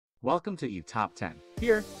Welcome to Eve Top 10.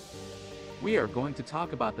 Here, we are going to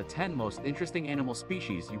talk about the 10 most interesting animal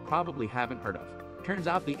species you probably haven't heard of. Turns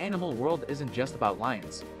out the animal world isn't just about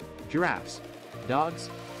lions, giraffes,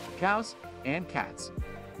 dogs, cows, and cats.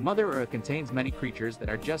 Mother Earth contains many creatures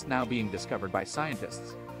that are just now being discovered by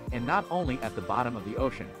scientists. And not only at the bottom of the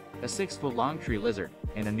ocean, a 6-foot-long tree lizard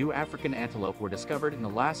and a new African antelope were discovered in the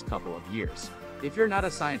last couple of years. If you're not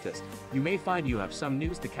a scientist, you may find you have some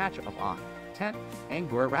news to catch up on. 10.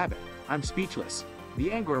 Angora Rabbit. I'm speechless.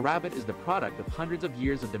 The Angora Rabbit is the product of hundreds of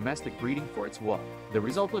years of domestic breeding for its wool. The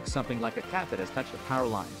result looks something like a cat that has touched a power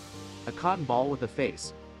line, a cotton ball with a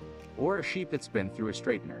face, or a sheep that's been through a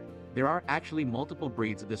straightener. There are actually multiple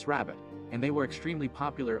breeds of this rabbit, and they were extremely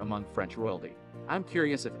popular among French royalty. I'm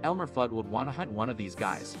curious if Elmer Fudd would want to hunt one of these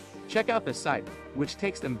guys. Check out this site, which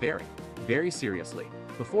takes them very seriously.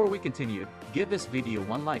 Before we continue, give this video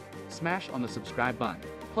one like, smash on the subscribe button,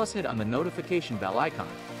 plus hit on the notification bell icon.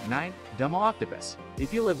 9. Dumbo Octopus.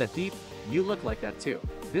 If you live that deep, you look like that too.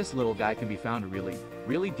 This little guy can be found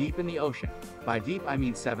really deep in the ocean. By deep I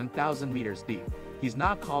mean 7,000 meters deep. He's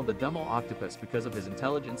not called the Dumbo Octopus because of his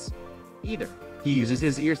intelligence either. He uses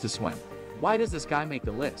his ears to swim. Why does this guy make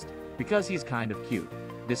the list? Because he's kind of cute.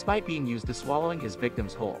 Despite being used to swallowing his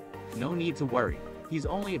victims whole. No need to worry. He's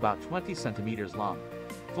only about 20 centimeters long.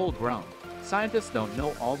 Full grown. Scientists don't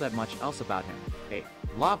know all that much else about him. 8.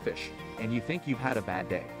 Blobfish. And you think you've had a bad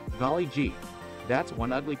day. Golly gee. That's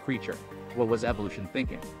one ugly creature. What was evolution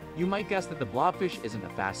thinking? You might guess that the blobfish isn't a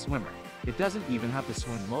fast swimmer. It doesn't even have to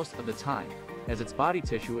swim most of the time, as its body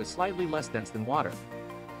tissue is slightly less dense than water,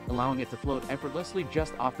 allowing it to float effortlessly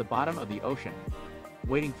just off the bottom of the ocean,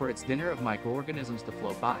 waiting for its dinner of microorganisms to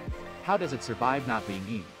float by. How does it survive not being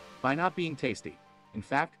eaten? By not being tasty. In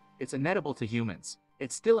fact, it's inedible to humans.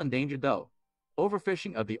 It's still endangered though.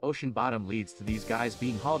 Overfishing of the ocean bottom leads to these guys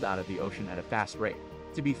being hauled out of the ocean at a fast rate.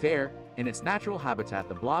 To be fair, in its natural habitat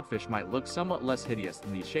the blobfish might look somewhat less hideous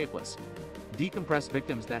than these shapeless, decompressed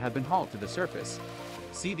victims that have been hauled to the surface.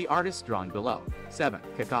 See the artist's drawing below. 7.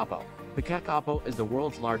 Kakapo. The kakapo is the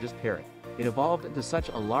world's largest parrot. It evolved into such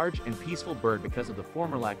a large and peaceful bird because of the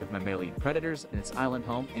former lack of mammalian predators in its island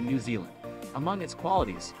home in New Zealand. Among its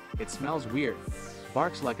qualities, it smells weird,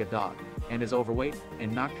 barks like a dog, and is overweight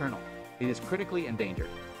and nocturnal. It is critically endangered.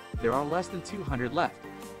 There are less than 200 left,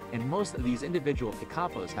 and most of these individual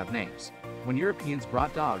kakapos have names. When Europeans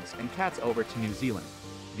brought dogs and cats over to New Zealand,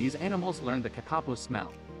 these animals learned the kakapo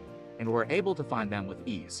smell, and were able to find them with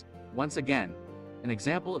ease. Once again, an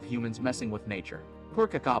example of humans messing with nature. Poor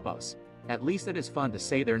kakapos. At least it is fun to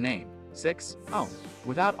say their name. 6. Oh,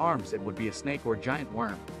 without arms it would be a snake or giant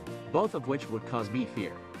worm, both of which would cause me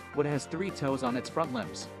fear. What has 3 toes on its front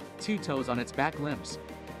limbs, 2 toes on its back limbs,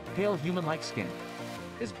 pale human-like skin,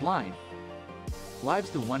 is blind, lives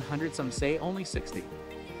to 100, some say only 60,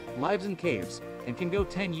 lives in caves, and can go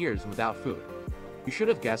 10 years without food. You should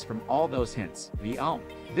have guessed from all those hints. The Ohm.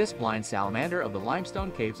 This blind salamander of the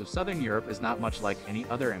limestone caves of southern Europe is not much like any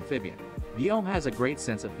other amphibian. The Ohm has a great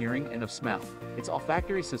sense of hearing and of smell. Its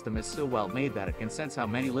olfactory system is so well made that it can sense how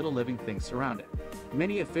many little living things surround it.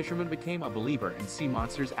 Many a fisherman became a believer in sea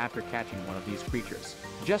monsters after catching one of these creatures.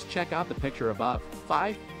 Just check out the picture above.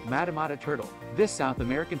 5. Matamata Turtle. This South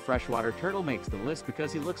American freshwater turtle makes the list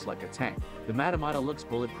because he looks like a tank. The Matamata looks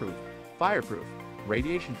bulletproof, fireproof,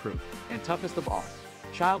 radiation-proof, and toughest of all,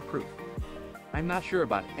 child-proof. I'm not sure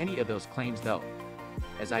about any of those claims though,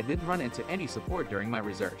 as I didn't run into any support during my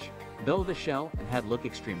research, though the shell and head look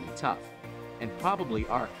extremely tough, and probably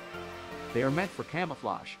are. They are meant for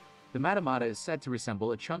camouflage. The Matamata is said to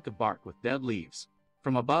resemble a chunk of bark with dead leaves.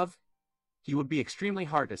 From above, he would be extremely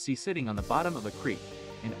hard to see sitting on the bottom of a creek,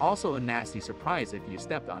 and also a nasty surprise if you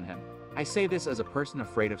stepped on him. I say this as a person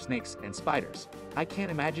afraid of snakes and spiders. I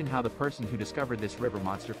can't imagine how the person who discovered this river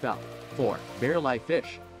monster felt. 4. Barreleye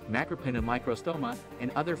Fish. Macropinna microstoma,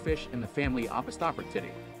 and other fish in the family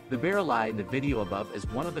Opisthophortidae. The barreleye in the video above is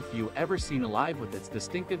one of the few ever seen alive with its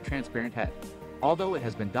distinctive transparent head, although it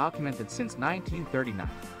has been documented since 1939.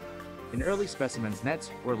 In early specimens, nets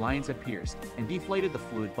where lines had pierced and deflated the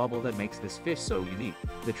fluid bubble that makes this fish so unique.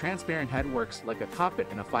 The transparent head works like a cockpit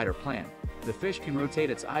in a fighter plane. The fish can rotate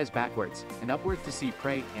its eyes backwards and upwards to see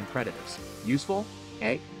prey and predators. Useful?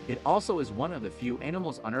 A. It also is one of the few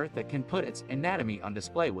animals on Earth that can put its anatomy on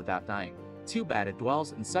display without dying. Too bad it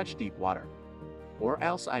dwells in such deep water. Or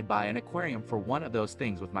else I'd buy an aquarium for one of those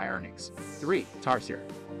things with my earnings. 3. Tarsier.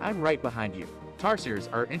 I'm right behind you.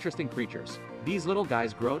 Tarsiers are interesting creatures. These little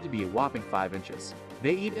guys grow to be a whopping 5 inches.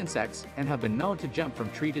 They eat insects and have been known to jump from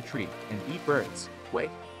tree to tree and eat birds. Wait.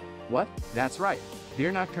 What? That's right.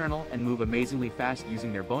 They're nocturnal and move amazingly fast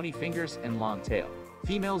using their bony fingers and long tail.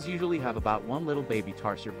 Females usually have about one little baby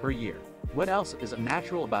tarsier per year. What else is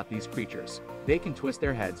unnatural about these creatures? They can twist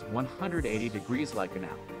their heads 180 degrees like an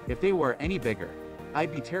owl. If they were any bigger,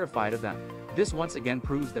 I'd be terrified of them. This once again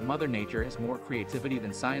proves that Mother Nature has more creativity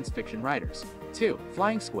than science fiction writers. 2.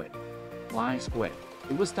 Flying squid. Flying squid.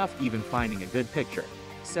 It was tough even finding a good picture.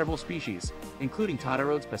 Several species, including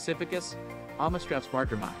Tatarodes pacificus, Amostreps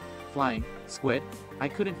barkermai, flying squid. I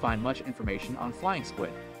couldn't find much information on flying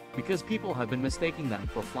squid, because people have been mistaking them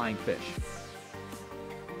for flying fish.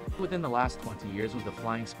 Within the last 20 years was the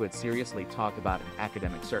flying squid seriously talked about in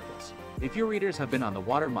academic circles. If your readers have been on the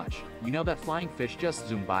water much, you know that flying fish just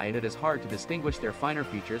zoom by and it is hard to distinguish their finer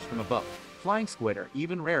features from above. Flying squid are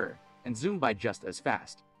even rarer, and zoom by just as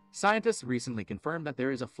fast. Scientists recently confirmed that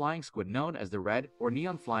there is a flying squid known as the red or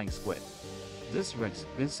neon flying squid. This rigs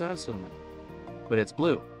but it's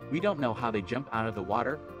blue. We don't know how they jump out of the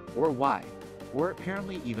water, or why, or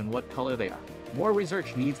apparently even what color they are. More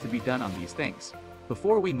research needs to be done on these things.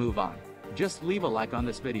 Before we move on, just leave a like on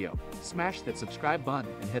this video, smash that subscribe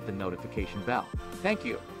button and hit the notification bell. Thank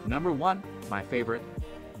you. Number 1, my favorite,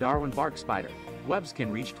 Darwin bark spider. Webs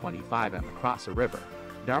can reach 25 m across a river.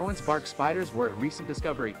 Darwin's bark spiders were a recent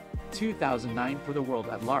discovery, 2009 for the world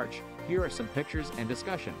at large. Here are some pictures and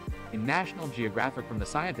discussion in National Geographic from the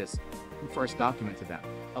scientists who first documented them.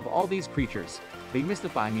 Of all these creatures, they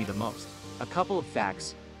mystify me the most. A couple of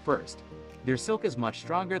facts. First, their silk is much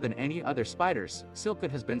stronger than any other spider's silk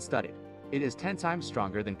that has been studied. It is 10 times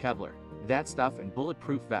stronger than Kevlar, that stuff in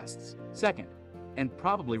bulletproof vests. Second, and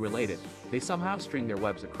probably related, they somehow string their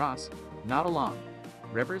webs across, not along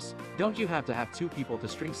rivers. Don't you have to have two people to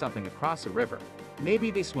string something across a river?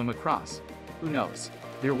 Maybe they swim across. Who knows?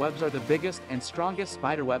 Their webs are the biggest and strongest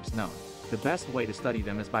spider webs known. The best way to study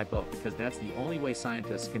them is by boat because that's the only way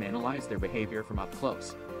scientists can analyze their behavior from up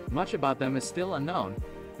close. Much about them is still unknown,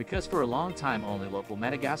 because for a long time only local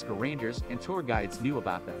Madagascar rangers and tour guides knew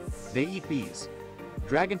about them. They eat bees,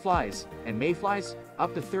 dragonflies, and mayflies.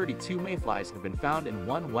 Up to 32 mayflies have been found in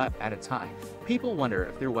one web at a time. People wonder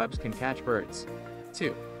if their webs can catch birds.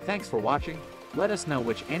 2. Thanks for watching. Let us know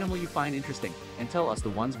which animal you find interesting, and tell us the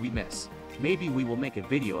ones we miss. Maybe we will make a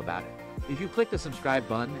video about it. If you click the subscribe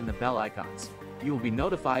button and the bell icons, you will be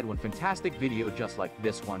notified when fantastic video just like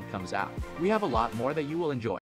this one comes out. We have a lot more that you will enjoy.